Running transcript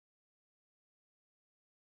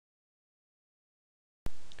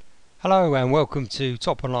Hello and welcome to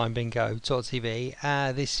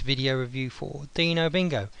toponlinebingo.tv. This video review for Dino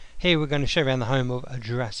Bingo. Here we're going to show around the home of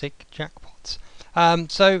Jurassic Jackpots.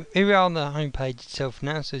 So here we are on the home page itself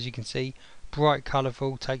now. So as you can see, bright,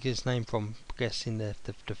 colourful, takes its name from, I'm guessing, the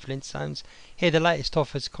Flintstones. Here the latest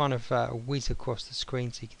offers kind of whiz across the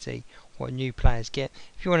screen so you can see what new players get.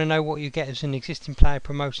 If you want to know what you get as an existing player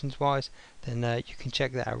promotions wise, then you can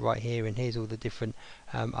check that out right here, and here's all the different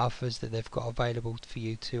offers that they've got available for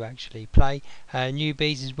you to actually play.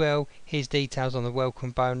 Newbies as well, here's details on the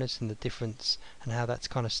welcome bonus and the difference and how that's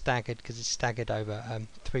kind of staggered, because it's staggered over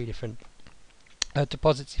 3 different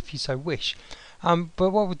deposits if you so wish. But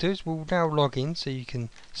what we'll do is we'll now log in so you can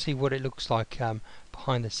see what it looks like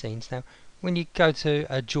behind the scenes. Now when you go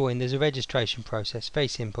to join, there's a registration process, very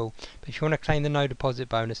simple, but if you want to claim the no deposit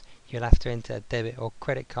bonus, you'll have to enter a debit or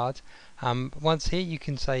credit card. Once here you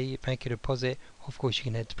can say make a deposit. Of course you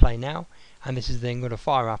can head to play now, and this is then going to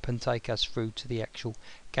fire up and take us through to the actual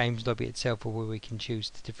games lobby itself, where we can choose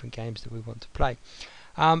the different games that we want to play.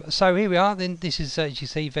 So here we are. Then this is, as you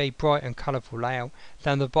see, very bright and colourful layout.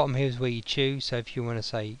 Down the bottom here is where you choose. So if you want to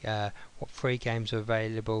say what free games are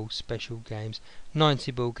available, special games,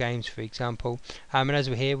 90 ball games for example. And as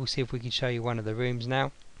we're here, we'll see if we can show you one of the rooms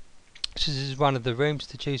now. So this is one of the rooms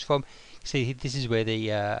to choose from. See, this is where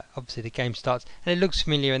the obviously the game starts, and it looks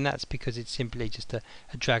familiar, and that's because it's simply just a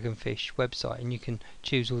Dragonfish website, and you can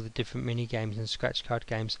choose all the different mini games and scratch card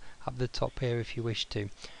games up the top here if you wish to.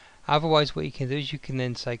 Otherwise, what you can do is you can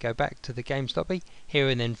then say go back to the games lobby here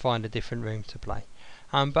and then find a different room to play.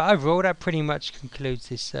 But overall, that pretty much concludes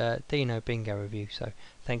this Dino Bingo review. So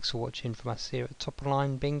thanks for watching from us here at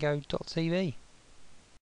toponlinebingo.tv.